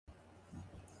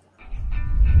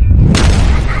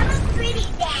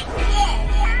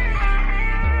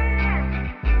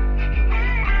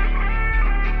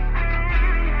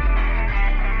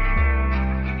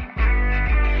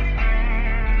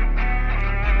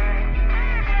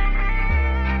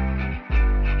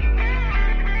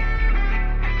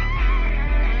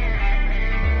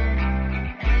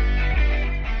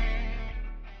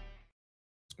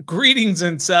Greetings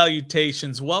and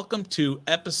salutations. Welcome to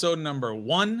episode number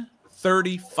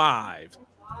 135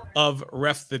 of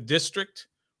Ref the District.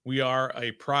 We are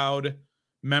a proud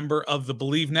member of the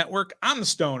Believe Network. I'm the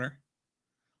Stoner.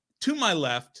 To my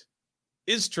left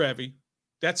is Trevi.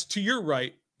 That's to your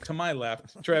right, to my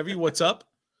left. Trevi, what's up?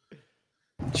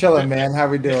 Chilling, man. How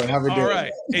we doing? All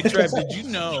right. Hey, Trev, did you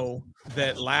know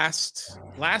that last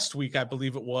week, I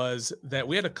believe it was, that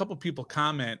we had a couple people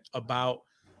comment about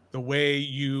the way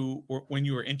you were when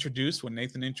you were introduced, when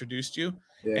Nathan introduced you,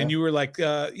 and you were like,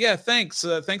 yeah, thanks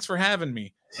for having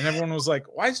me. And everyone was like,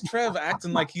 why is Trev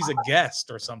acting like he's a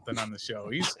guest or something on the show?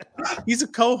 He's a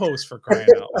co-host, for crying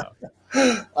out loud.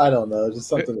 I don't know, just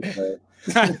something to say.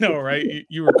 I know, right?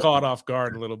 You were caught off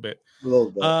guard a little bit. A little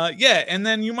bit. Yeah, and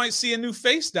then you might see a new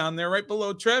face down there right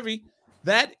below Trevi.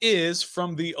 That is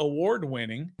from the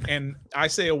award-winning, and I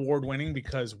say award-winning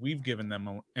because we've given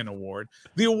them an award,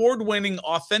 the award-winning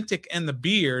Authentic and the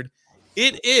Beard.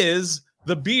 It is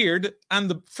the Beard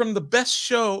from the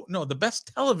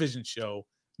best television show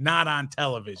not on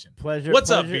television. What's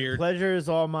up, Beard? Pleasure is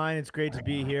all mine. It's great to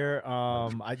be here.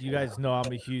 You guys know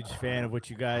I'm a huge fan of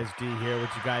what you guys do here, what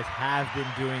you guys have been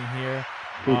doing here.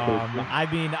 I've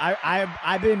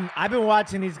been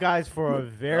watching these guys for a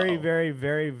very, very,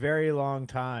 very, very long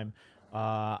time.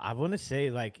 I want to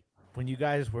say, like, when you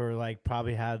guys were like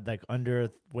probably had like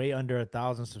way under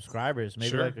 1,000 subscribers,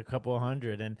 maybe like a couple of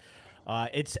hundred, and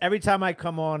it's every time I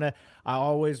come on, I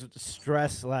always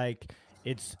stress like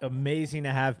it's amazing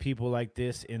to have people like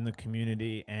this in the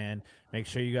community, and make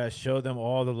sure you guys show them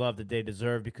all the love that they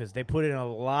deserve because they put in a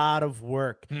lot of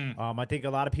work. I think a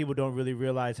lot of people don't really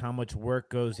realize how much work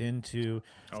goes into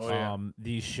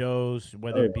these shows,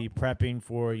 whether it be prepping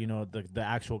for, the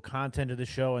actual content of the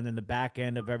show and then the back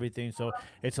end of everything. So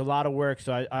it's a lot of work.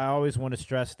 So I always want to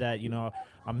stress that,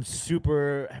 I'm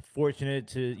super fortunate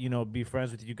to, be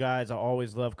friends with you guys. I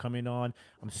always love coming on.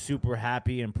 I'm super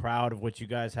happy and proud of what you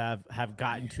guys have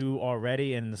gotten to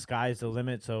already, and the sky's the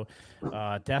limit. So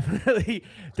definitely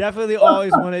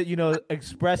always want to,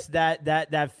 express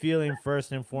that feeling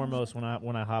first and foremost when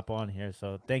I hop on here.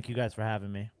 So thank you guys for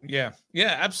having me. Yeah,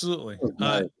 absolutely.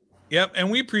 Yep,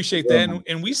 and we appreciate that,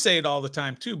 and we say it all the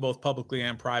time too, both publicly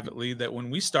and privately, that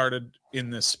when we started in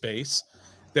this space,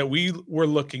 that we were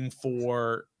looking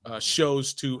for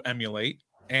shows to emulate,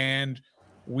 and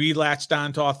we latched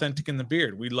on to Authentic and the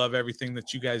Beard. We love everything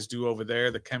that you guys do over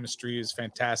there. The chemistry is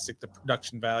fantastic. The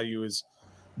production value is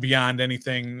beyond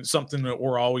anything, something that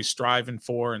we're always striving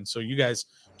for. And so you guys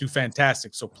do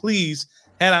fantastic. So please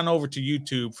head on over to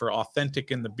YouTube for Authentic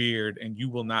and the Beard, and you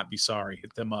will not be sorry.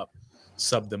 Hit them up,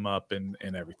 sub them up, and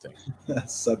everything.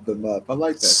 Sub them up. I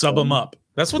like that. Sub them up.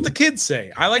 That's what the kids say.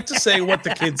 I like to say what the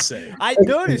kids say. I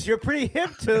noticed you're pretty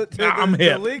hip to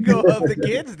the lingo of the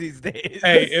kids these days.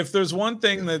 Hey, if there's one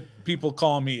thing that people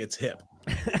call me, it's hip.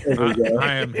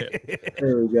 I am hip.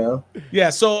 There we go. Yeah,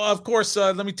 so of course,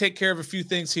 let me take care of a few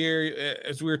things here.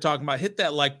 As we were talking about, hit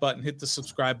that like button, hit the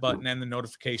subscribe button, and the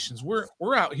notifications. We're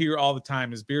out here all the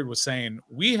time, as Beard was saying.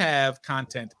 We have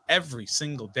content every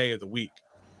single day of the week.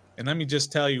 And let me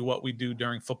just tell you what we do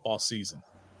during football season.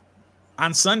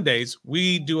 On Sundays,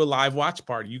 we do a live watch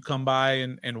party. You come by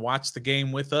and watch the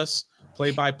game with us,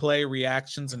 play-by-play,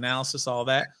 reactions, analysis, all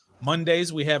that.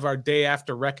 Mondays, we have our day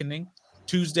after reckoning.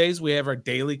 Tuesdays, we have our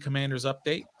daily Commanders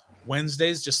update.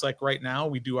 Wednesdays, just like right now,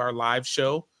 we do our live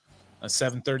show at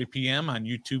 7:30 p.m. on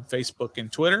YouTube, Facebook,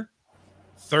 and Twitter.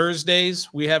 Thursdays,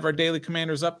 we have our daily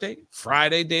Commanders update.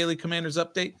 Friday, daily Commanders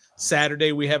update.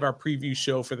 Saturday, we have our preview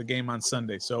show for the game on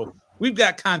Sunday. So we've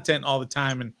got content all the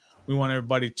time, and we want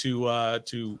everybody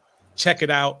to check it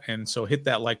out. And so hit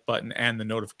that like button and the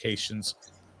notifications.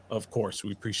 Of course,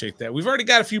 we appreciate that. We've already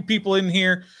got a few people in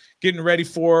here getting ready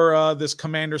for this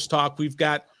Commanders talk. We've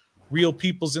got real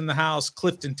peoples in the house.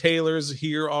 Clifton Taylor's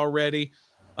here already.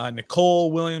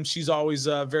 Nicole Williams, she's always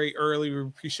very early. We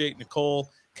appreciate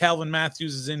Nicole. Calvin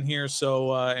Matthews is in here,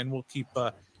 so and we'll keep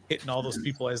hitting all those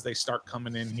people as they start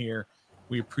coming in here.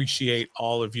 We appreciate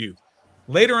all of you.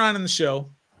 Later on in the show,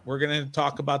 we're going to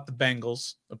talk about the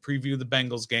Bengals, a preview of the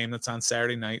Bengals game that's on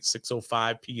Saturday night,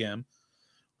 6:05 p.m.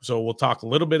 So we'll talk a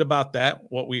little bit about that,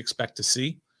 what we expect to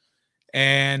see.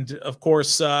 And, of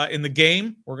course, in the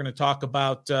game, we're going to talk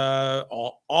about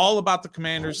all about the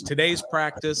Commanders, today's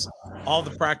practice, all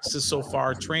the practices so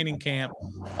far, training camp,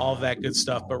 all of that good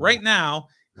stuff. But right now,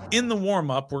 in the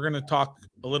warm-up, we're going to talk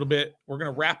a little bit. We're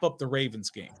going to wrap up the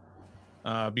Ravens game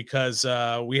because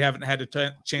we haven't had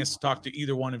a chance to talk to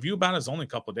either one of you about it. It's only a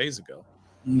couple of days ago.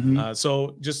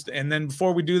 And then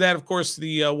before we do that, of course,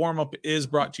 the warm-up is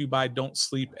brought to you by Don't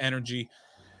Sleep Energy.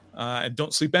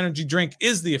 Don't Sleep Energy Drink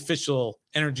is the official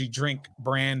energy drink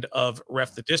brand of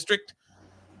Ref the District.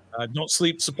 Don't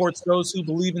Sleep supports those who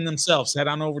believe in themselves. Head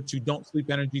on over to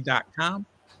don'tsleepenergy.com.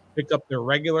 Pick up their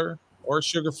regular or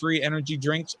sugar-free energy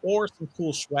drinks or some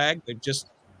cool swag. They've just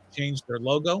changed their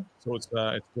logo, so it's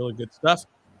really good stuff.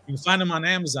 You can find them on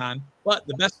Amazon, but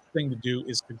the best thing to do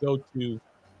is to go to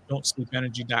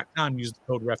don'tsleepenergy.com. Use the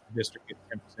code REFTHEDISTRICT, get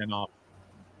 10% off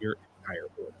your entire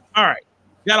order. All right,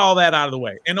 got all that out of the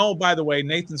way. And oh, by the way,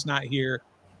 Nathan's not here.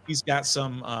 He's got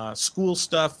some school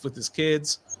stuff with his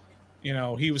kids. You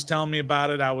know, he was telling me about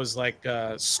it. I was like,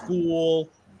 school,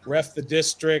 ref the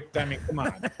district. I mean, come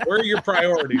on. Where are your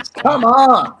priorities? Come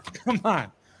on. Come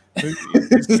on.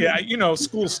 Yeah, you know,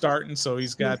 school's starting. So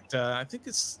he's got, I think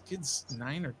his kid's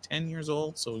 9 or 10 years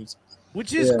old. So he's.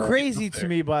 Which is crazy to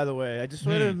me, by the way. I just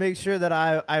wanted to make sure that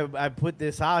I put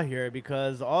this out here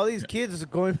because all these kids are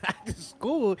going back to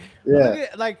school. Yeah.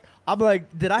 I'm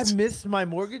like, did I miss my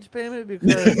mortgage payment?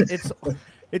 Because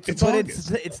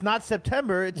it's not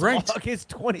September. It's August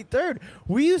 23rd.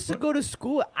 We used to go to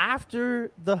school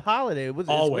after the holiday. It's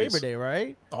Labor Day,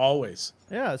 right? Always.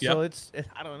 Yeah. So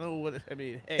I don't know what I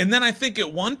mean. Hey. And then I think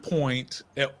at one point,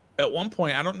 I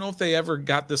don't know if they ever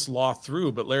got this law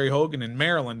through, but Larry Hogan in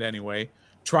Maryland anyway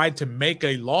tried to make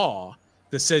a law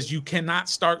that says you cannot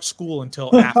start school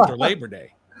until after Labor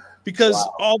Day. Because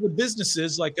all the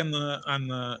businesses like on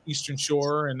the Eastern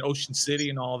Shore and Ocean City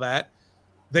and all that,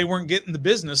 they weren't getting the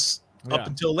business up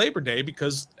until Labor Day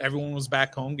because everyone was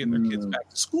back home getting their kids back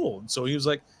to school. And so he was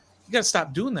like, you got to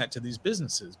stop doing that to these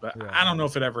businesses. But I don't know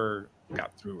if it ever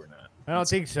got through or not. I don't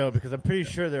think so because I'm pretty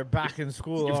sure they're back in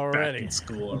school already.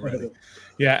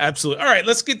 Yeah, absolutely. All right,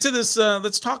 let's get to this.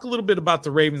 Let's talk a little bit about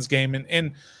the Ravens game.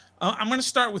 And I'm going to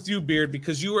start with you, Beard,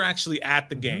 because you were actually at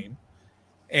the game.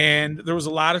 And there was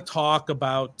a lot of talk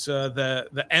about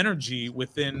the energy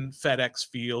within FedEx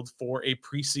Field for a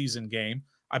preseason game.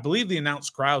 I believe the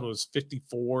announced crowd was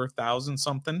 54,000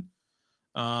 something.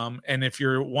 And if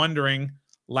you're wondering,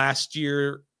 last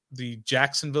year, the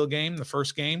Jacksonville game, the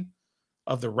first game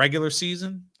of the regular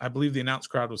season, I believe the announced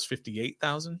crowd was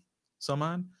 58,000 some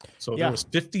odd. So there was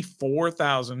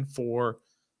 54,000 for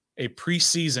a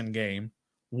preseason game.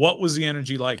 What was the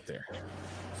energy like there?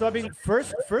 So, I mean,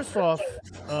 first off,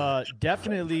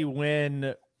 definitely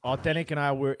when Authentic and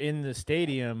I were in the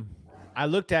stadium, I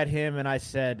looked at him and I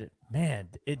said, man,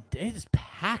 it is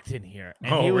packed in here.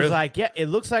 And he was like, yeah, it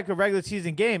looks like a regular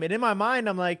season game. And in my mind,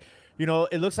 I'm like, you know,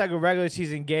 it looks like a regular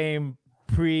season game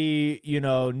pre,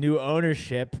 new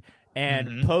ownership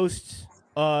and post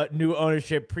new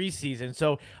ownership preseason.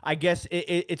 So I guess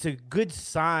it's a good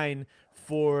sign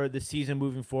for the season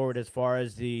moving forward as far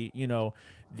as the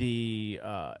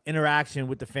interaction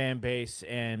with the fan base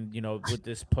and, with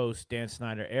this post Dan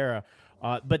Snyder era.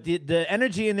 But the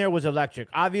energy in there was electric.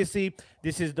 Obviously,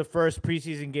 this is the first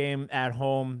preseason game at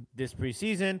home this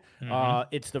preseason.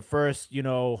 It's the first,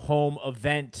 home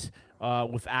event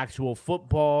with actual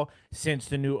football since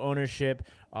the new ownership.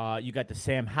 You got the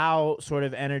Sam Howell sort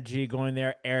of energy going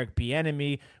there, Eric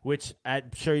Bieniemy, which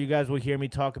I'm sure you guys will hear me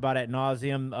talk about ad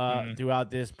nauseum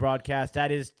throughout this broadcast.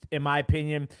 That is, in my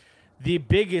opinion, the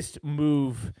biggest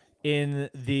move in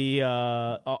the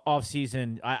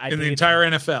offseason. I think the entire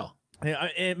NFL.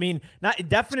 I mean, not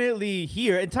definitely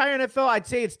here. Entire NFL, I'd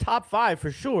say it's top 5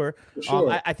 for sure.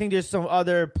 I think there's some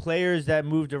other players that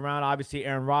moved around. Obviously,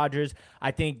 Aaron Rodgers. I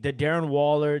think the Darren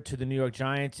Waller to the New York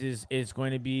Giants is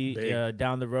going to be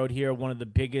down the road here, one of the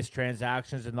biggest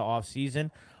transactions in the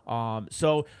offseason.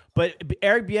 But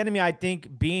Eric Bieniemy, I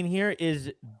think being here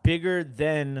is bigger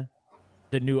than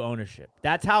the new ownership.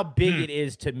 That's how big it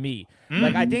is to me.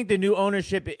 Like, I think the new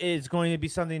ownership is going to be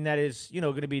something that is,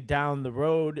 going to be down the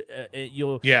road.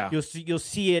 You'll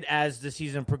see it as the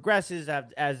season progresses,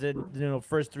 as the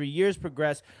first 3 years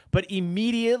progress. But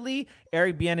immediately,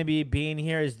 Eric Bieniemy being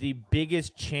here is the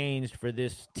biggest change for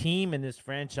this team and this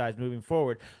franchise moving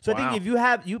forward. So I think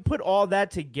if you put all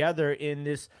that together in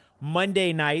this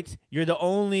Monday night, you're the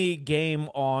only game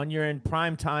on. You're in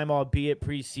prime time, albeit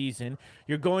preseason.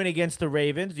 You're going against the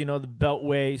Ravens, the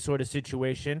Beltway sort of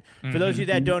situation. For those of you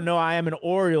that don't know, I am an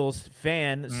Orioles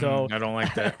fan, so I don't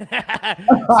like that.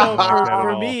 So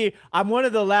for me, I'm one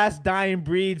of the last dying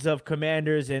breeds of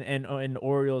Commanders and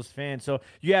Orioles fans. So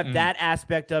you have that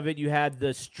aspect of it. You had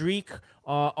the streak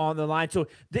on the line. So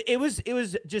it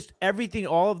was just everything,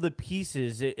 all of the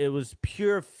pieces. It was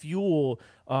pure fuel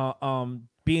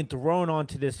being thrown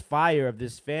onto this fire of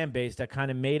this fan base that kind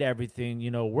of made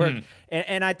everything, work.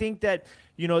 And I think that,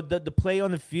 the play on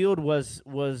the field was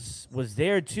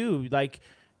there too. Like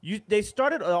the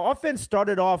offense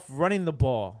started off running the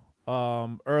ball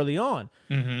early on.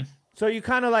 So you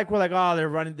kind of like were like, oh,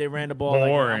 they ran the ball.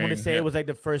 Like, I'm gonna say Boring, it was like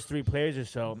the first 3 plays or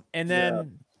so, and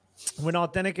then when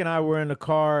Authentic and I were in the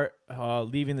car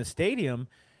leaving the stadium,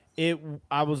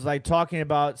 I was like talking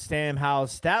about Sam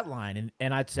Howell's stat line,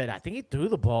 and I said I think he threw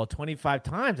the ball 25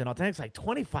 times, and Authentic's like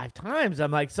 25 times.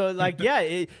 I'm like, so like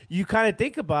yeah, you kind of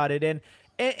think about it, and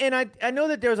I know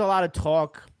that there's a lot of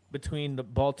talk between the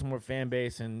Baltimore fan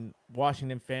base and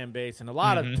Washington fan base, and a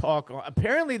lot of talk.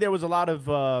 Apparently, there was a lot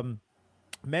of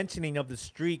mentioning of the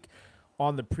streak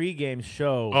on the pregame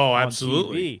show. Oh, on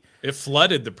absolutely. TV. It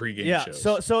flooded the pregame shows.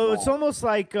 So it's almost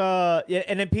like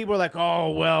and then people were like,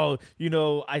 oh well,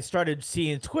 I started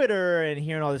seeing Twitter and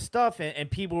hearing all this stuff, and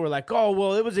people were like, oh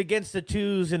well, it was against the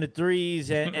 2s and the 3s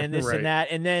and this Right. and that,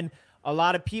 and then a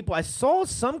lot of people, I saw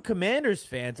some Commanders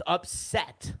fans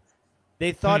upset.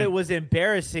 They thought it was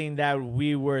embarrassing that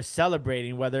we were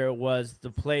celebrating, whether it was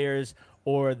the players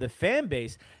or the fan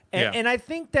base, and I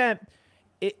think that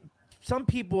some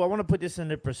people, I want to put this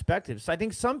into perspective. So I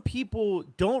think some people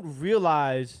don't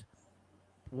realize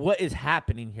what is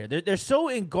happening here. They're so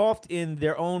engulfed in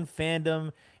their own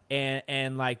fandom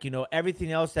and like,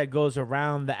 everything else that goes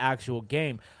around the actual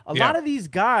game. A lot of these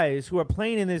guys who are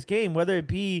playing in this game, whether it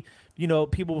be,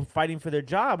 people fighting for their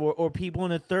job or people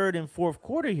in the third and fourth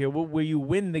quarter here where you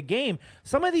win the game,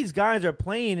 some of these guys are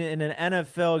playing in an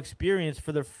NFL experience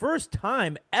for the first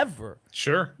time ever.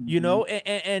 Sure.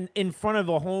 And in front of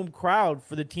a home crowd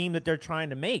for the team that they're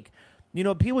trying to make.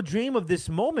 People dream of this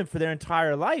moment for their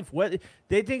entire life. What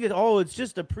they think is, it's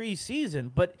just a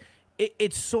preseason, but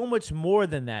it's so much more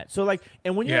than that. So like,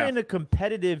 and when you're in a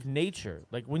competitive nature,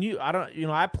 like when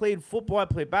I played football, I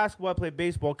played basketball, I played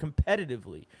baseball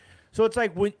competitively. So it's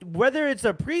like whether it's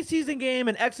a preseason game,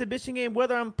 an exhibition game,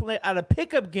 whether I'm playing at a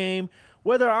pickup game,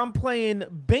 whether I'm playing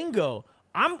bingo,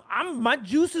 my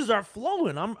juices are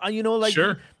flowing.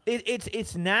 Sure.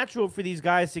 It's natural for these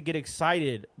guys to get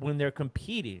excited when they're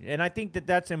competing, and I think that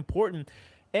that's important.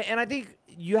 And I think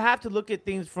you have to look at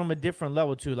things from a different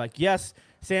level too. Like, yes,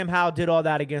 Sam Howell did all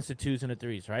that against the 2s and the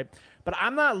 3s, right? But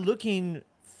I'm not looking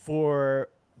for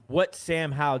what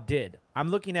Sam Howell did. I'm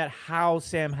looking at how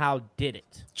Sam Howell did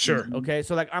it. Sure. Okay,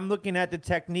 so like I'm looking at the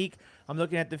technique, I'm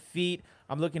looking at the feet,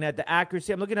 I'm looking at the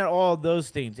accuracy, I'm looking at all of those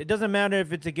things. It doesn't matter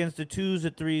if it's against the 2s,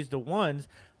 the 3s, the 1s.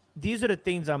 These are the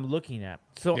things I'm looking at.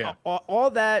 So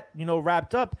all that,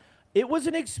 wrapped up, it was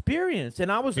an experience,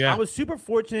 and I was super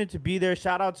fortunate to be there.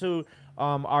 Shout out to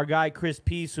our guy Chris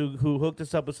Peace who hooked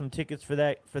us up with some tickets for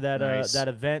that Nice. that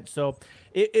event. So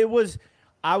it was.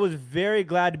 I was very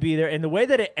glad to be there, and the way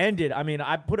that it ended, I mean,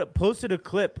 I posted a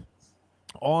clip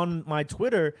on my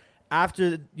Twitter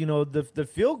after the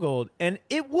field goal, and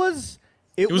it was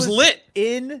lit,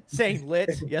 insane,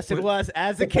 lit. Yes, it was,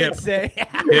 as the kids say.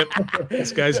 Hip.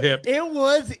 This guy's hip. It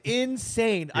was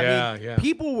insane. I mean,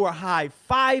 people were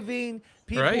high-fiving.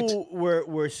 People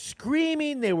were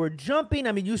screaming. They were jumping.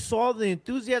 I mean, you saw the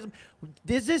enthusiasm.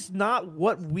 This is not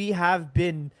what we have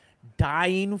been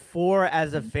dying for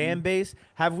as a fan base.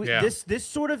 Have we this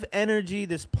sort of energy,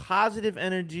 this positive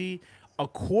energy, a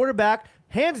quarterback,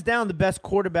 hands down the best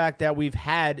quarterback that we've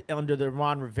had under the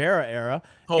Ron Rivera era.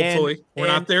 Hopefully. We're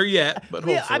not there yet, but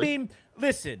hopefully. I mean,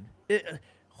 listen,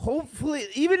 hopefully,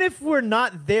 even if we're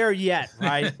not there yet,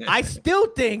 right? I still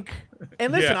think,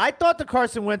 and listen, I thought the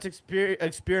Carson Wentz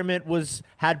experiment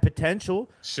had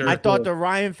potential. Sure. I thought the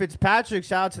Ryan Fitzpatrick,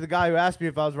 shout out to the guy who asked me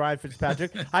if I was Ryan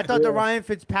Fitzpatrick. I thought the Ryan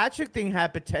Fitzpatrick thing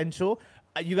had potential.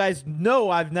 You guys know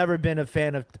I've never been a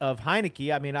fan of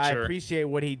Heineke. I mean, I appreciate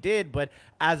what he did, but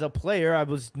as a player, I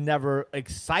was never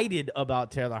excited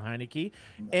about Taylor Heineke.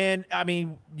 And, I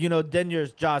mean, then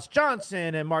there's Josh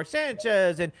Johnson and Mark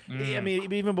Sanchez. And, I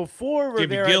mean, even before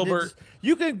Rivera. Gilbert.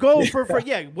 You can go for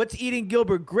what's eating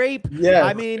Gilbert Grape? Yeah.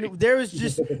 I mean, there is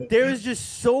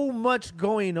just so much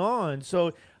going on.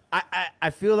 So I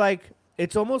feel like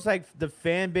it's almost like the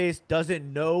fan base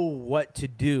doesn't know what to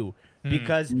do.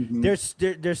 Because they're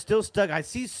still stuck. I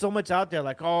see so much out there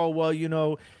like, oh well,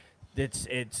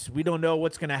 it's we don't know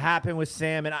what's gonna happen with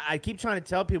Sam, and I keep trying to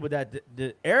tell people that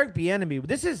the Eric Bieniemy,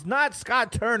 this is not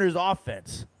Scott Turner's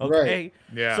offense, okay? Right.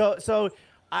 Yeah. So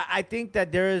I think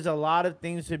that there is a lot of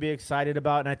things to be excited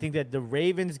about, and I think that the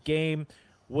Ravens game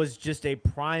was just a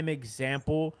prime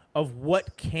example of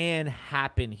what can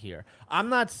happen here. I'm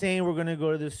not saying we're going to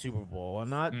go to the Super Bowl. I'm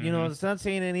not, it's not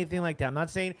saying anything like that. I'm not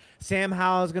saying Sam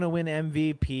Howell is going to win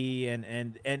MVP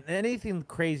and anything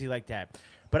crazy like that.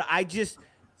 But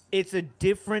it's a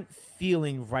different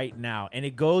feeling right now, and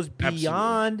it goes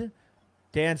beyond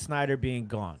Dan Snyder being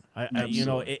gone.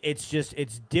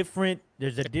 It's different.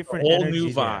 There's a different whole energy new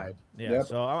vibe. there. Yeah,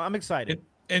 so I'm excited.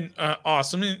 And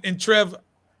awesome. And Trev,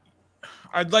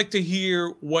 I'd like to hear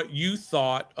what you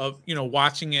thought of,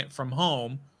 watching it from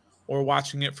home or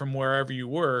watching it from wherever you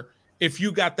were, if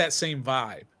you got that same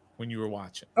vibe when you were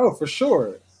watching. Oh, for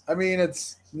sure. I mean,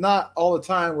 it's not all the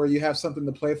time where you have something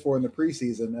to play for in the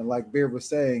preseason. And like Beard was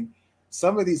saying,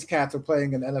 some of these cats are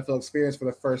playing an NFL experience for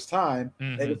the first time.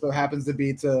 Mm-hmm. It so happens to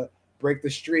be to break the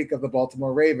streak of the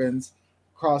Baltimore Ravens,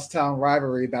 crosstown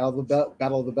rivalry, battle of the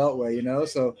Beltway.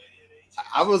 So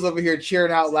I was over here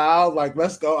cheering out loud, like,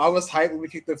 let's go. I was hyped when we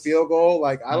kicked the field goal.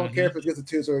 Like, I don't care if it gets the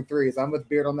twos or the threes. I'm with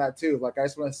Beard on that too. Like, I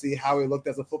just want to see how we looked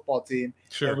as a football team.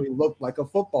 Sure. And we looked like a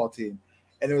football team.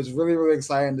 And it was really, really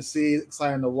exciting to see,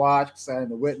 exciting to watch, exciting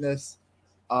to witness.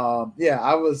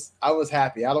 I was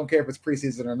happy. I don't care if it's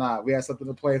preseason or not. We had something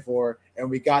to play for, and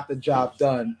we got the job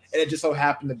done. And it just so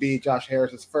happened to be Josh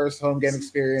Harris's first home game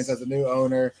experience as a new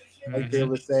owner. Like Beer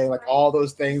was saying, like all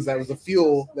those things that was the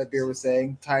fuel that Beer was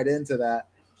saying tied into that.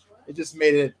 It just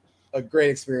made it a great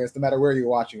experience, no matter where you're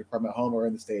watching it from, at home or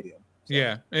in the stadium. So.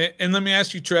 Yeah, and let me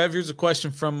ask you, Trev. Here's a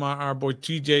question from our boy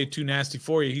TJ, Too Nasty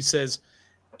For You. He says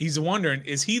he's wondering,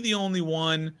 is he the only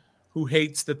one who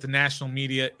hates that the national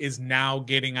media is now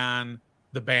getting on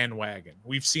the bandwagon?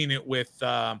 We've seen it with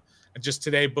just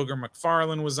today. Booger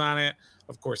McFarland was on it.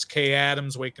 Of course, Kay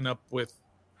Adams with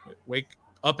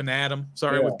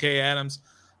Kay Adams.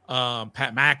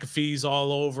 Pat McAfee's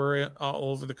all over it,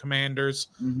 all over the Commanders.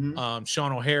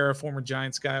 Sean O'Hara, former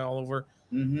Giants guy, all over.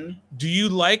 Do you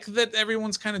like that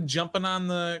everyone's kind of jumping on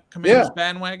the Commanders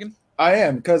bandwagon? I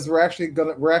am, because we're actually in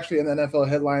the NFL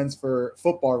headlines for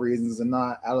football reasons and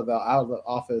not out of the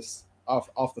office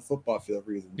off the football field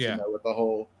reasons. Yeah. With the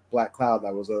whole black cloud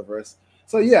that was over us.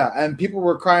 So yeah, and people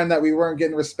were crying that we weren't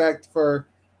getting respect for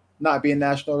not being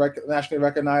nationally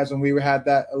recognized when we had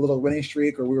a little winning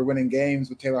streak, or we were winning games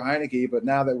with Taylor Heineke. But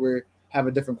now that we have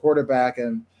a different quarterback,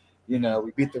 and we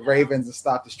beat the Ravens and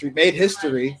stopped the streak, made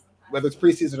history, whether it's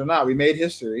preseason or not, we made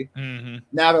history.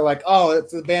 Now they're like, oh,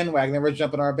 it's a bandwagon, and we're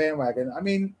jumping our bandwagon. I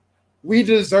mean, we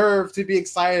deserve to be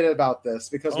excited about this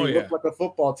because we look like a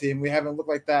football team. We haven't looked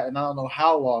like that in I don't know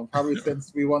how long, probably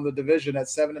since we won the division at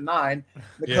 7-9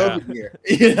 the COVID year.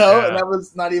 And that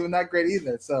was not even that great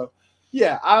either. So.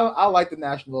 Yeah, I like the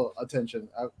national attention.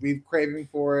 We've craving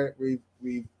for it.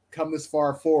 We've come this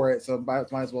far for it, so might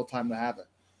as well time to have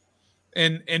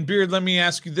it. And Beard, let me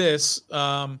ask you this: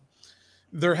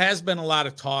 there has been a lot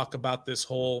of talk about this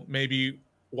whole maybe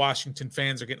Washington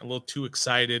fans are getting a little too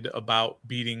excited about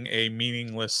beating a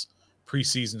meaningless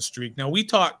preseason streak. Now, we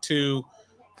talked to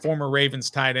former Ravens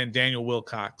tight end Daniel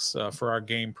Wilcox for our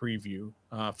game preview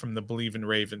from the Believe in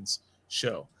Ravens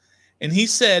show, and he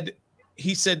said.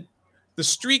 The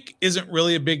streak isn't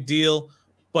really a big deal,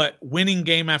 but winning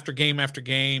game after game after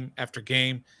game after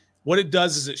game, what it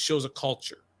does is it shows a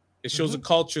culture. It shows a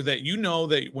culture that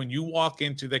that when you walk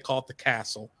into, they call it the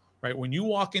castle, right? When you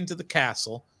walk into the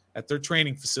castle at their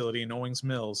training facility in Owings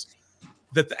Mills,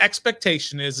 that the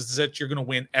expectation is that you're going to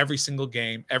win every single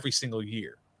game, every single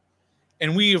year.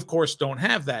 And we, of course, don't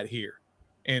have that here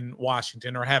in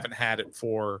Washington, or haven't had it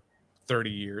for 30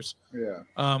 years. Yeah.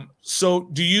 So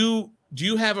do you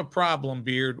have a problem,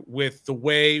 Beard, with the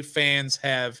way fans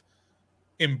have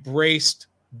embraced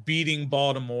beating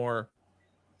Baltimore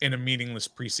in a meaningless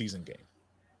preseason game?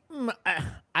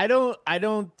 I don't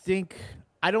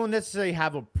necessarily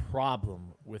have a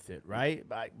problem with it, right?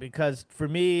 Because for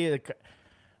me,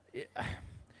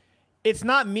 it's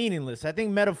not meaningless. I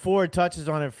think Metaphor touches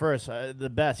on it first,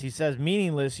 the best. He says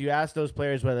meaningless. You ask those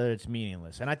players whether it's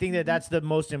meaningless, and I think that's the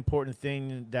most important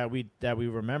thing that we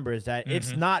remember is that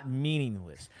it's not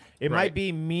meaningless. It might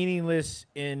be meaningless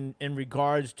in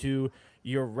regards to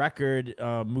your record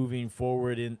moving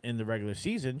forward in the regular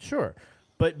season, sure,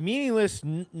 but meaningless.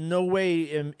 No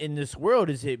way in this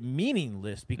world is it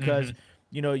meaningless because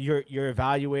you're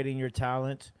evaluating your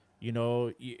talent.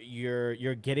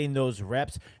 You're getting those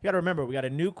reps. You got to remember, we got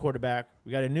a new quarterback.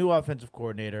 We got a new offensive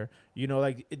coordinator.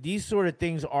 These sort of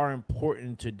things are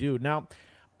important to do. Now,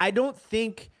 I don't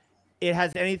think it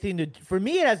has anything to – for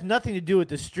me, it has nothing to do with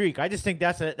the streak. I just think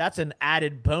that's an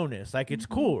added bonus. Like, it's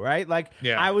cool, right? Like,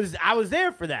 I was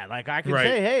there for that. Like, I can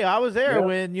say, hey, I was there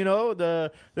when,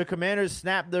 the Commanders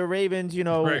snapped the Ravens,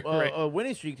 a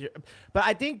winning streak. But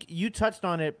I think you touched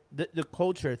on it, the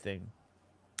culture thing.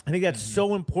 I think that's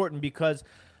so important because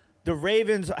the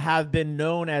Ravens have been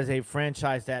known as a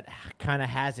franchise that kind of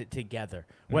has it together,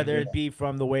 whether it be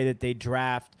from the way that they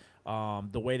draft,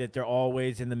 the way that they're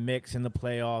always in the mix in the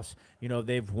playoffs.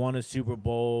 They've won a Super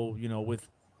Bowl,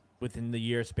 within the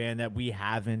year span that we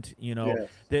haven't.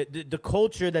 The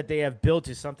culture that they have built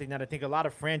is something that I think a lot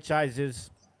of franchises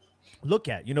look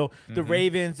at. The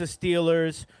Ravens, the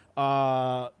Steelers,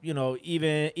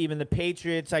 even the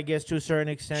Patriots, I guess, to a certain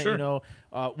extent. Sure.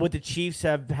 What the Chiefs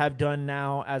have done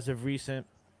now as of recent.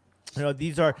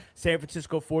 These are San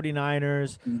Francisco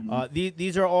 49ers.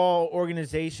 These are all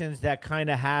organizations that kind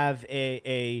of have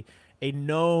a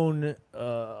known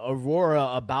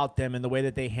aurora about them in the way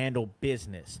that they handle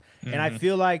business. And I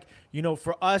feel like,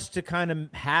 for us to kind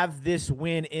of have this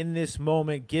win in this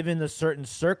moment, given the certain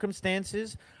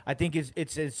circumstances, I think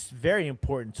it's very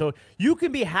important. So you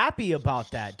can be happy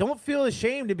about that. Don't feel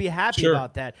ashamed to be happy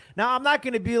about that. Now, I'm not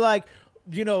going to be like,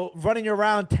 running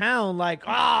around town like,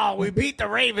 we beat the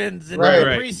Ravens in the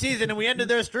preseason and we ended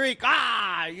their streak.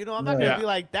 I'm not going to be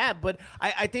like that. But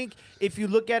I think if you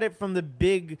look at it from the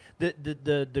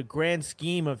grand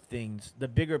scheme of things, the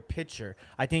bigger picture,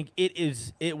 I think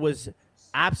it was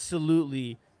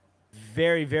absolutely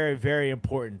very, very, very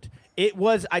important.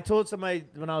 I told somebody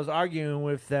when I was arguing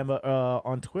with them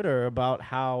on Twitter about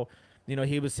how,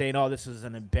 he was saying, this is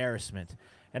an embarrassment.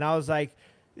 And I was like,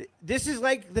 this is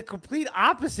like the complete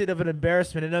opposite of an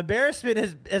embarrassment. An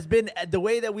embarrassment has been the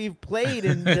way that we've played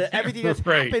and everything that's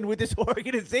happened with this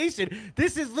organization.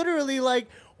 This is literally like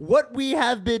what we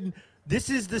have been. This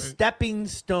is the stepping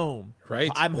stone. Right.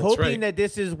 I'm hoping that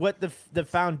this is what the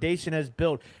foundation has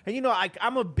built. And,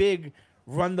 I'm a big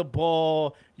run the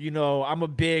ball. I'm a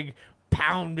big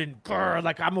pound and grr.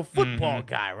 Like, I'm a football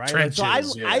guy, right?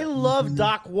 Trenches, I love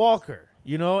Doc Walker.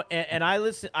 And I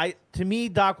listen. To me,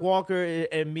 Doc Walker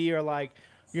and me are like,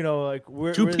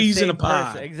 we're two peas in a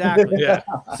pod. Exactly.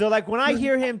 So like when I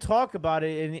hear him talk about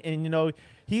it, and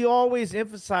he always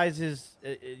emphasizes,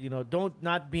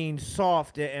 not being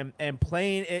soft and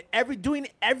playing doing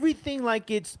everything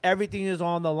like everything is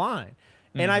on the line.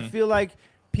 And I feel like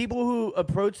people who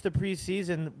approach the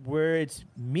preseason where it's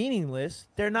meaningless,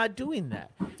 they're not doing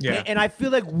that. Yeah. And I feel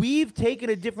like we've taken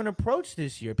a different approach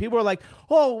this year. People are like,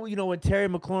 when Terry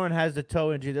McLaurin has the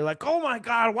toe injury, they're like, oh my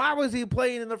God, why was he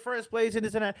playing in the first place and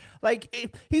this and that?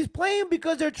 Like, he's playing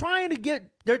because they're trying to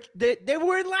they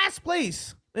were in last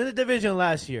place in the division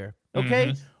last year.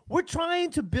 Okay. We're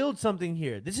trying to build something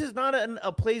here. This is not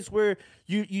a place where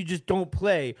you just don't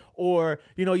play or,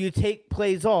 you take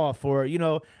plays off or, I'm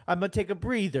going to take a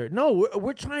breather. No,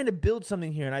 we're trying to build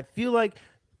something here. And I feel like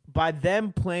by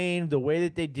them playing the way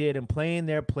that they did and playing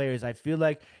their players, I feel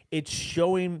like it's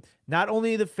showing not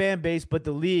only the fan base, but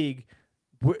the league.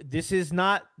 This is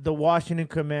not the Washington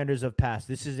Commanders of past.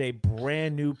 This is a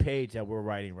brand new page that we're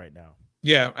writing right now.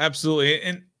 Yeah,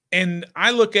 absolutely. And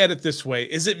I look at it this way.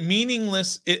 Is it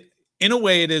meaningless? In a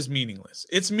way, it is meaningless.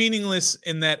 It's meaningless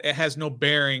in that it has no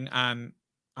bearing on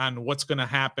what's going to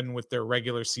happen with their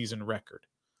regular season record.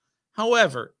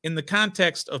 However, in the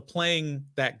context of playing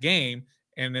that game,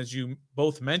 and as you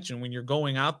both mentioned, when you're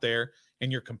going out there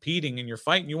and you're competing and you're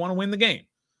fighting, you want to win the game.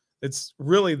 It's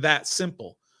really that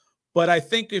simple. But I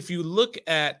think if you look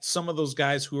at some of those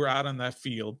guys who are out on that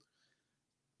field,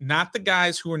 not the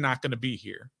guys who are not going to be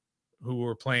here, who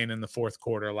were playing in the fourth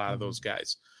quarter, a lot of those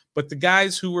guys, but the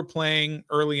guys who were playing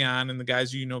early on and the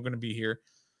guys going to be here,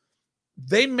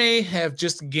 they may have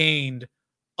just gained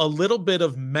a little bit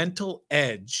of mental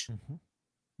edge,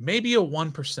 maybe a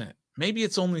 1%. Maybe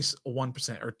it's only a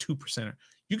 1% or 2%.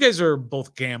 You guys are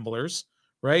both gamblers,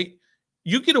 right?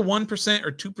 You get a 1%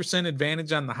 or 2%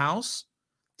 advantage on the house.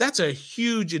 That's a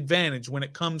huge advantage when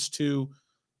it comes to,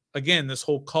 again, this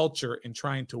whole culture and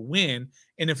trying to win.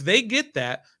 And if they get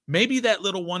that, maybe that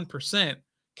little 1%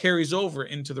 carries over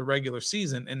into the regular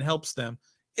season and helps them.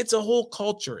 It's a whole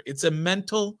culture. It's a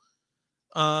mental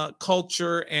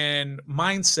culture and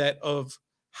mindset of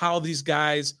how these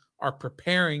guys are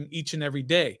preparing each and every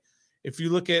day. If you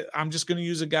look at, I'm just going to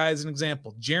use a guy as an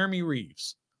example, Jeremy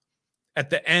Reeves.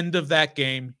 At the end of that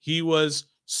game, he was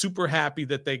super happy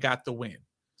that they got the win.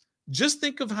 Just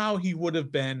think of how he would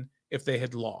have been if they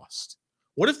had lost.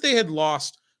 What if they had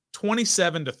lost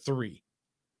 27-3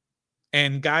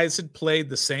 and guys had played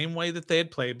the same way that they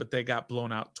had played, but they got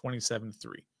blown out 27-3?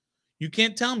 You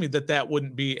can't tell me that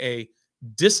wouldn't be a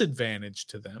disadvantage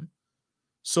to them.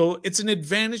 So it's an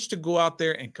advantage to go out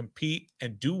there and compete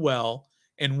and do well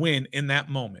and win in that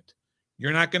moment.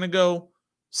 You're not going to go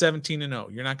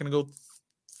 17-0. You're not going to go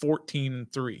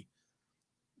 14-3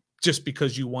 just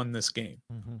because you won this game.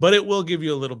 But it will give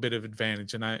you a little bit of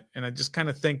advantage. And I just kind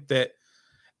of think that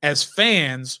as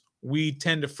fans, we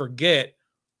tend to forget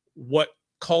what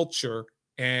culture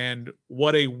and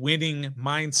what a winning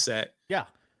mindset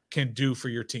can do for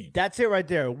your team. That's it right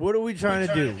there. What are we trying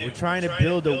to do? We're trying to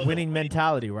build a winning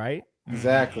mentality, right?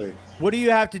 Exactly. What do you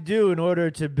have to do in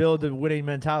order to build a winning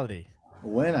mentality?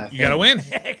 Win, I think. You got to win.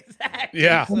 Exactly.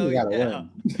 Yeah. You got to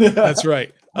win. That's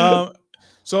right.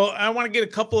 So I want to get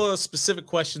a couple of specific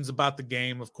questions about the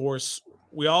game. Of course,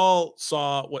 we all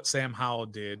saw what Sam Howell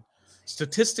did.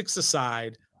 Statistics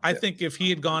aside, I think if he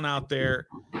had gone out there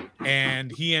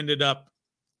and he ended up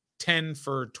 10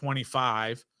 for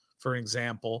 25, for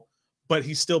example, but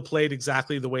he still played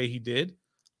exactly the way he did,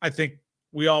 I think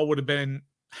we all would have been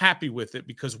happy with it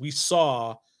because we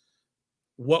saw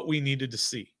what we needed to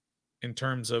see in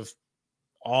terms of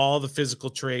all the physical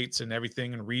traits and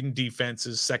everything and reading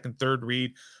defenses, second, third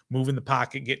read, moving the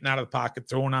pocket, getting out of the pocket,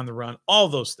 throwing on the run. All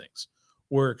those things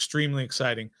were extremely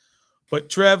exciting.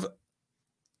 But Trev,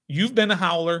 you've been a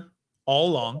howler all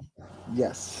along.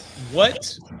 Yes.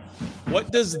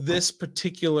 What does this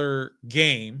particular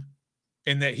game,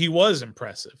 in that he was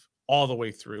impressive all the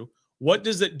way through, what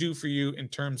does it do for you in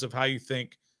terms of how you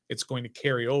think it's going to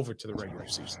carry over to the regular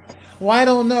season? Well, I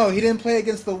don't know. He didn't play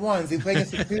against the ones. He played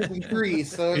against the twos and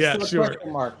threes. So it's still a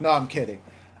question mark. No, I'm kidding.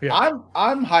 Yeah.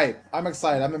 I'm hyped. I'm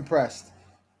excited. I'm impressed.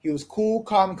 He was cool,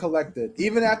 calm, and collected.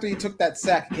 Even after he took that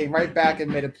sack, he came right back and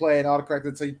made a play and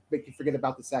autocorrected so you make you forget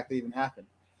about the sack that even happened.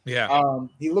 Yeah.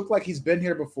 He looked like he's been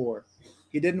here before.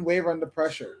 He didn't waver under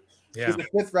pressure. Yeah. He's a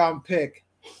 5th-round pick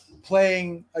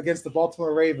playing against the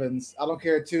Baltimore Ravens. I don't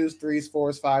care, 2s, 3s,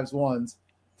 4s, 5s, 1s.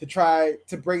 To try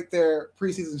to break their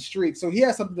preseason streak. So he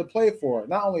has something to play for.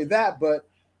 Not only that, but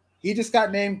he just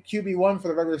got named QB1 for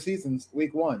the regular season,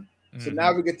 week 1. So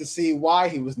now we get to see why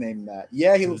he was named that.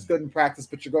 Yeah, he looks good in practice,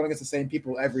 but you're going against the same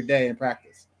people every day in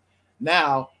practice.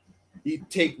 Now, you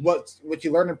take what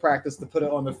you learn in practice to put it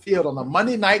on the field on a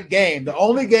Monday night game, the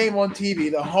only game on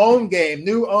TV, the home game,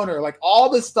 new owner, like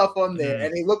all this stuff on there.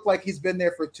 And he looked like he's been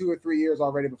there for 2 or 3 years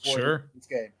already before this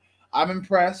game. I'm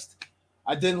impressed.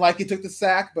 I didn't like he took the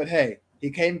sack, but hey, he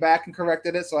came back and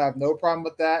corrected it, so I have no problem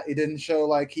with that. He didn't show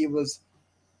like he was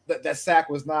that sack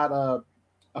was not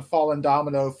a fallen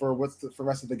domino for the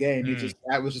rest of the game.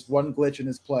 That was just one glitch in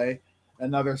his play.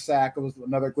 Another sack, it was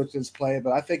another glitch in his play,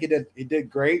 but I think he did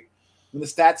great. When the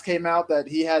stats came out that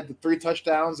he had the 3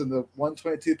 touchdowns and the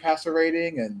 122 passer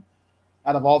rating, and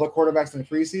out of all the quarterbacks in the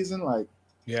preseason, like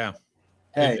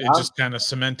hey, it just kind of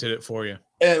cemented it for you.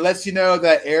 And it lets you know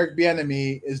that Eric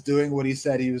Bieniemy is doing what he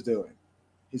said he was doing.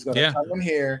 He's going to come in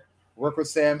here, work with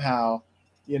Sam Howell,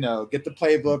 get the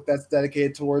playbook that's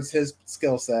dedicated towards his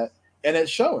skill set, and it's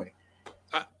showing.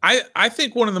 I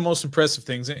think one of the most impressive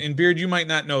things, and Beard, you might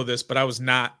not know this, but I was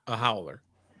not a howler.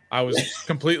 I was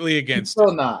completely against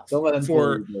it. Not. Don't let him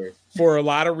for a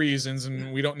lot of reasons,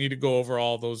 and we don't need to go over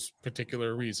all those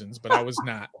particular reasons, but I was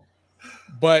not.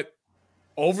 But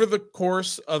over the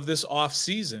course of this off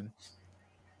season,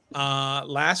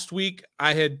 last week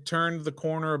I had turned the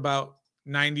corner about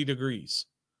 90 degrees.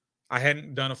 I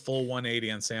hadn't done a full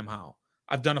 180 on Sam Howell.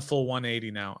 I've done a full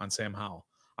 180 now on Sam Howell.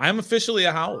 I am officially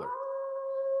a howler.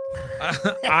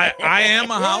 I am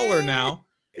a howler now.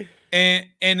 And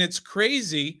it's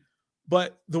crazy,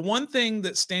 but the one thing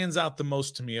that stands out the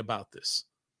most to me about this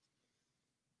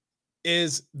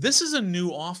is a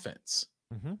new offense.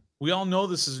 Mm-hmm. We all know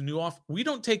this is a new offense. We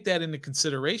don't take that into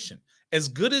consideration. As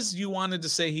good as you wanted to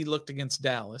say he looked against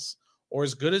Dallas, or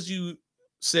as good as you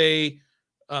say,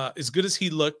 as good as he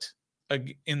looked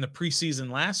in the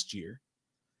preseason last year,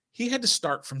 he had to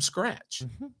start from scratch.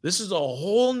 Mm-hmm. This is a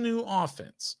whole new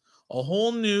offense, a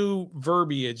whole new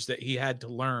verbiage that he had to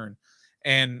learn,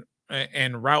 and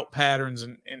route patterns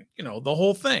and the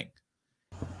whole thing.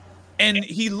 And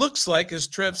he looks like, as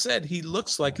Trev said, he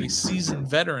looks like a seasoned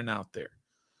veteran out there.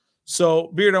 So,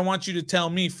 Beard, I want you to tell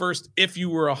me first if you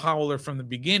were a howler from the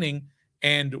beginning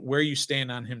and where you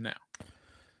stand on him now.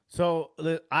 So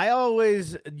I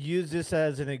always use this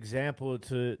as an example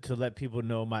to let people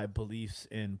know my beliefs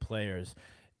in players,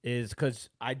 is because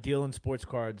I deal in sports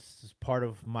cards as part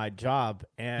of my job,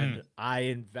 and I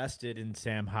invested in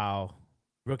Sam Howell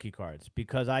rookie cards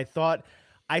because I thought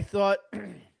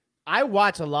I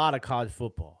watch a lot of college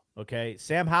football. Okay,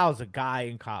 Sam Howell's a guy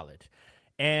in college,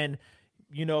 and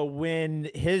when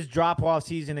his drop-off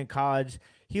season in college,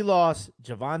 he lost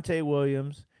Javonte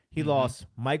Williams, he lost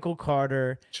Michael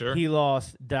Carter, he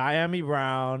lost Diami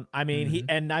Brown. I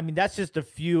mean, that's just a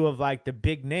few of like the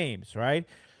big names, right?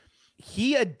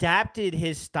 He adapted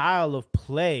his style of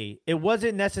play. It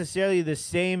wasn't necessarily the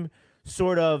same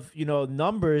sort of,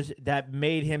 numbers that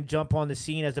made him jump on the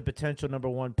scene as a potential number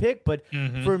 1 pick, but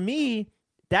for me,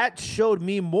 that showed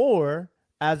me more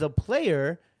as a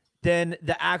player than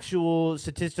the actual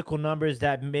statistical numbers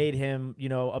that made him,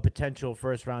 a potential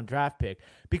first-round draft pick.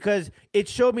 Because it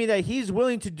showed me that he's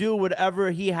willing to do whatever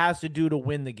he has to do to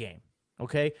win the game,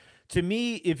 okay? To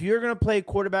me, if you're going to play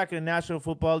quarterback in the National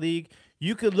Football League,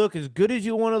 You could look as good as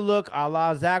you want to look, a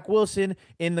la Zach Wilson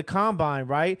in the combine,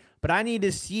 right? But I need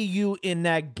to see you in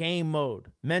that game mode,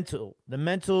 the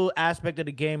mental aspect of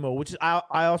the game mode, which is I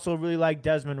also really like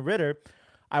Desmond Ridder.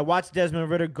 I watched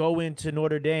Desmond Ridder go into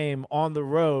Notre Dame on the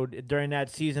road during that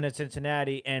season at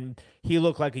Cincinnati, and he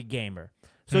looked like a gamer.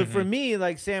 So for me,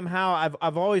 like Sam Howell,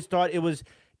 I've always thought it was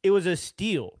a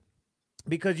steal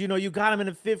because, you got him in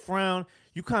the 5th round.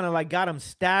 You kind of like got him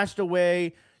stashed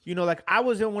away. Like I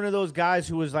wasn't one of those guys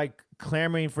who was like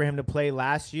clamoring for him to play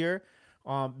last year,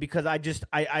 because I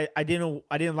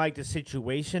didn't like the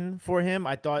situation for him.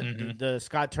 I thought the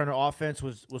Scott Turner offense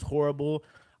was horrible.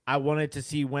 I wanted to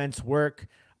see Wentz work.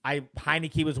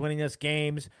 Heineke was winning us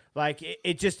games. Like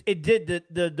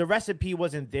the recipe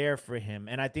wasn't there for him,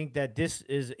 and I think that this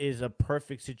is a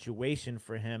perfect situation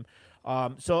for him.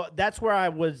 So that's where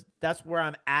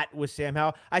I'm at with Sam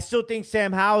Howell. I still think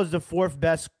Sam Howell is the 4th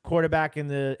best quarterback in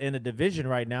the division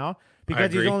right now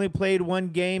because he's only played 1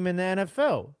 game in the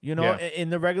NFL, in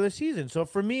the regular season. So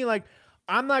for me, like,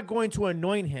 I'm not going to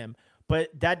anoint him, but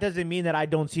that doesn't mean that I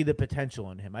don't see the potential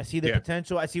in him. I see the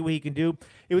potential. I see what he can do.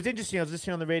 It was interesting. I was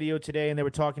listening on the radio today, and they were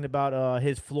talking about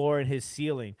his floor and his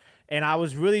ceiling. And I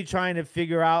was really trying to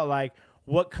figure out, like,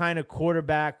 what kind of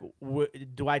quarterback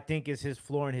do I think is his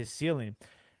floor and his ceiling?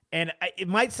 And it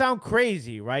might sound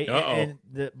crazy, right?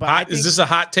 Is this a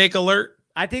hot take alert?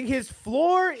 I think his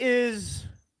floor is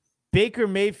Baker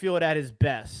Mayfield at his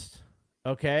best.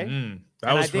 Okay?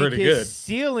 That was pretty good. His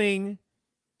ceiling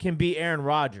can be Aaron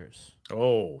Rodgers.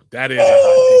 Oh, that is a hot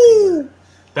take alert.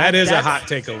 That is a hot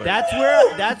take alert.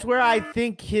 That's where I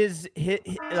think his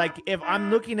like, if I'm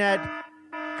looking at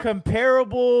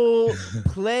comparable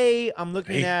play, I'm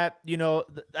looking at,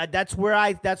 that's where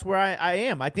I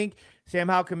am. I think Sam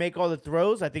Howell can make all the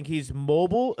throws. I think he's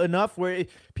mobile enough where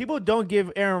people don't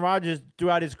give Aaron Rodgers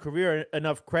throughout his career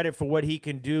enough credit for what he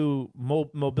can do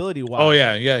mobility wise. Oh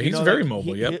yeah, he's very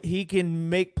mobile. He can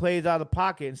make plays out of the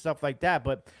pocket and stuff like that.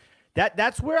 But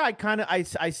that's where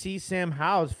I see Sam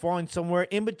Howell falling somewhere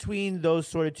in between those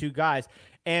sort of 2 guys.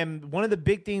 And one of the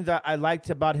big things that I liked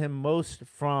about him most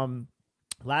from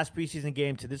last preseason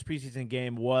game to this preseason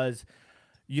game was,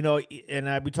 and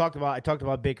I talked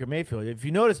about Baker Mayfield. If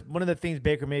you notice, one of the things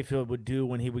Baker Mayfield would do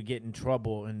when he would get in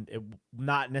trouble and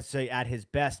not necessarily at his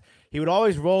best, he would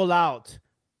always roll out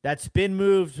that spin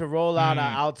move to roll out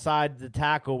outside the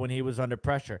tackle when he was under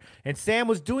pressure. And Sam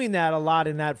was doing that a lot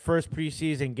in that first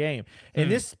preseason game. In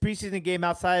this preseason game,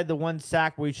 outside the 1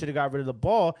 sack where he should have got rid of the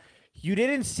ball, you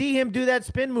didn't see him do that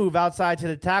spin move outside to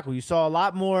the tackle. You saw a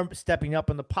lot more stepping up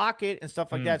in the pocket and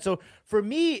stuff like that. So for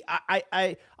me,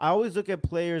 I always look at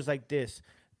players like this.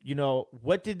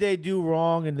 What did they do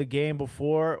wrong in the game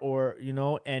before, or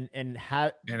and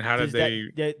how did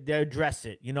they address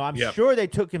it? I'm sure they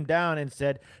took him down and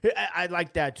said, I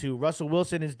like that too. Russell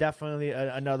Wilson is definitely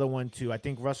another one too. I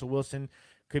think Russell Wilson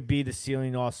could be the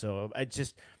ceiling also. I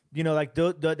just. Like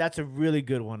that's a really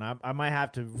good one. I might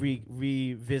have to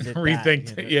revisit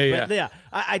rethink. That, But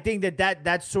I think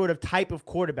that sort of type of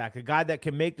quarterback, a guy that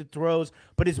can make the throws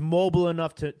but is mobile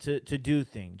enough to do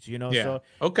things. So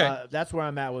okay, that's where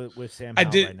I'm at with Sam Howell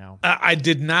right now. I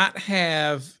did not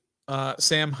have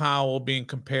Sam Howell being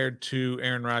compared to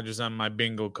Aaron Rodgers on my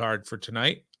bingo card for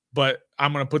tonight, but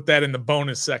I'm going to put that in the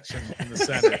bonus section in the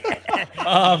center.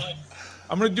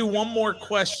 I'm going to do one more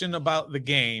question about the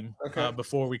game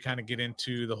before we kind of get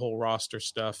into the whole roster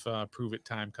stuff, prove it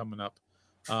time coming up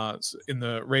in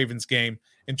the Ravens game.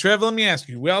 And Trev, let me ask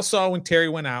you, we all saw when Terry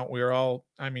went out, we were all,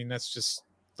 that's just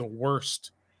the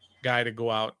worst guy to go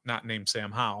out, not named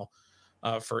Sam Howell,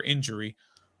 for injury.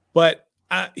 But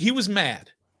he was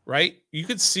mad, right? You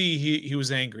could see he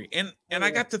was angry. And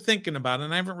I got to thinking about it,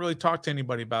 and I haven't really talked to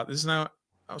anybody about this now.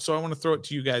 So I want to throw it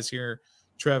to you guys here,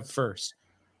 Trev, first.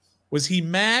 Was he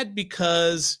mad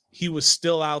because he was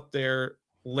still out there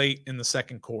late in the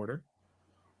second quarter?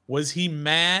 Was he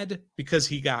mad because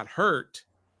he got hurt?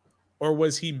 Or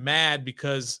was he mad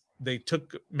because they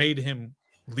made him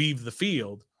leave the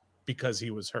field because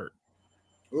he was hurt?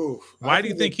 Oof. Why do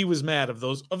you think he was mad of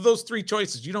those 3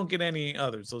 choices? You don't get any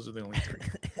others. Those are the only 3.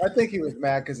 I think he was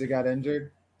mad because he got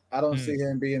injured. I don't see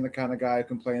him being the kind of guy who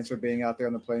complains for being out there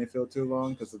on the playing field too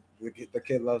long because the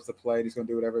kid loves to play. And he's going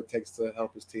to do whatever it takes to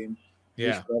help his team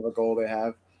reach whatever goal they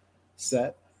have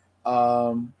set.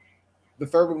 The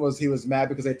third one was he was mad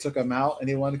because they took him out and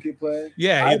he wanted to keep playing.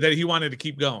 Yeah, that he wanted to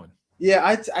keep going. Yeah,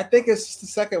 I think it's just the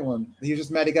second one. He was just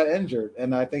mad he got injured.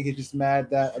 And I think he's just mad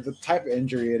that the type of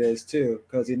injury it is too,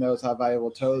 because he knows how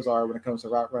valuable toes are when it comes to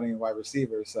route running and wide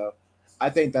receivers. So I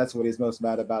think that's what he's most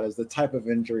mad about is the type of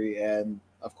injury and,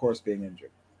 of course, being injured.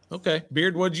 Okay.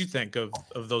 Beard, what did you think of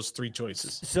those 3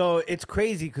 choices? So it's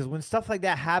crazy because when stuff like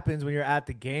that happens when you're at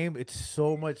the game, it's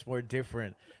so much more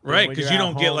different than Right, when because you're you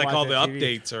at don't get home like all watching the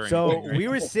TV. updates or So anything, right? we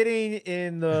were sitting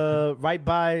in the right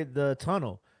by the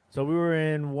tunnel. So we were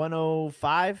in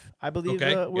 105, I believe,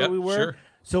 Okay. where Yep, we were. sure.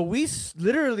 So we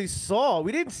literally saw.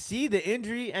 We didn't see the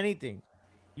injury, anything.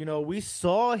 We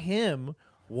saw him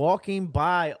walking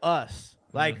by us,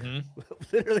 like Mhm.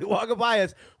 literally walking by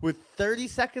us with 30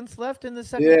 seconds left in the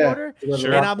second Yeah. quarter.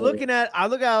 Sure. And I look at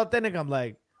Authentic. I'm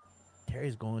like,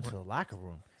 Terry's going to the locker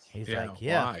room. He's Yeah, like,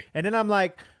 yeah. why? And then I'm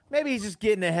like, maybe he's just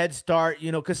getting a head start,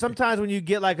 because sometimes when you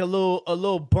get like a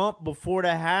little bump before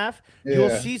the half, you'll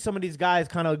Yeah. see some of these guys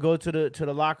kind of go to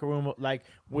the locker room like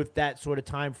with that sort of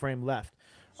time frame left.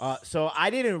 So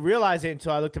I didn't realize it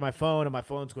until I looked at my phone, and my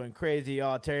phone's going crazy.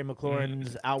 Oh, Terry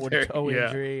McLaurin's outward toe Yeah.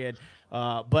 injury, and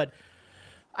but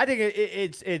I think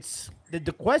it's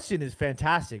the question is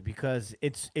fantastic because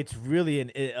it's really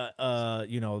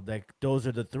like those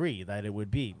are the 3 that it would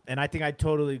be, and I think I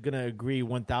totally gonna agree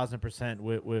 1,000%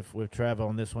 with Trevor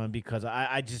on this one because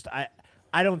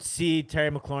I don't see Terry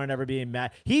McLaurin ever being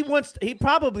mad. He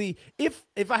probably if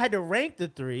I had to rank the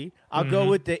 3, I'll go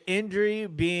with the injury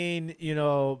being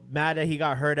mad that he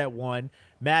got hurt at 1,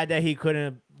 mad that he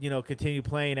couldn't continue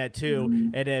playing at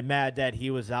 2, and then mad that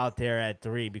he was out there at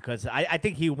 3 because I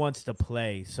think he wants to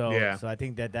play. So Yeah. so I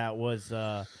think that was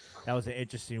an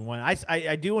interesting one.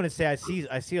 I do want to say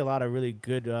I see a lot of really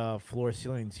good floor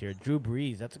ceilings here. Drew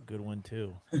Brees, that's a good one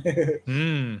too.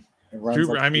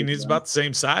 Drew, I mean, he's about the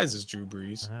same size as Drew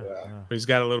Brees, Yeah. but he's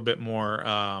got a little bit more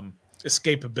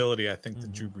escapability, I think,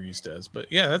 than Drew Brees does.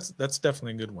 But yeah, that's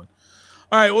definitely a good one.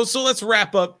 All right, well, so let's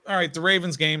wrap up. All right, the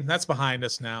Ravens game, that's behind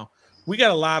us now. We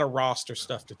got a lot of roster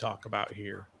stuff to talk about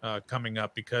here coming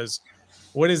up because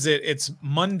what is it? It's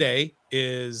Monday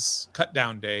is cut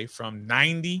down day from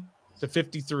 90 to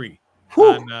 53.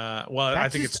 I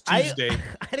think it's Tuesday.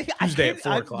 Tuesday at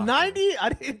 4 o'clock. 90?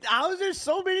 How is there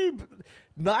so many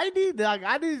 90? Like,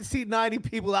 I didn't see 90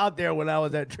 people out there when I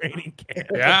was at training camp.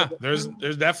 Yeah, there's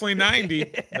definitely 90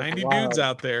 dudes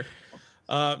out there.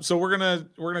 So we're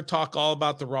gonna talk all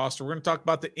about the roster. We're gonna talk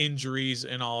about the injuries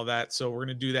and all of that. So we're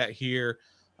gonna do that here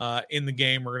in the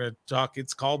game. We're gonna talk.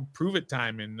 It's called Prove It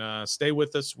Time, and stay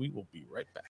with us. We will be right back.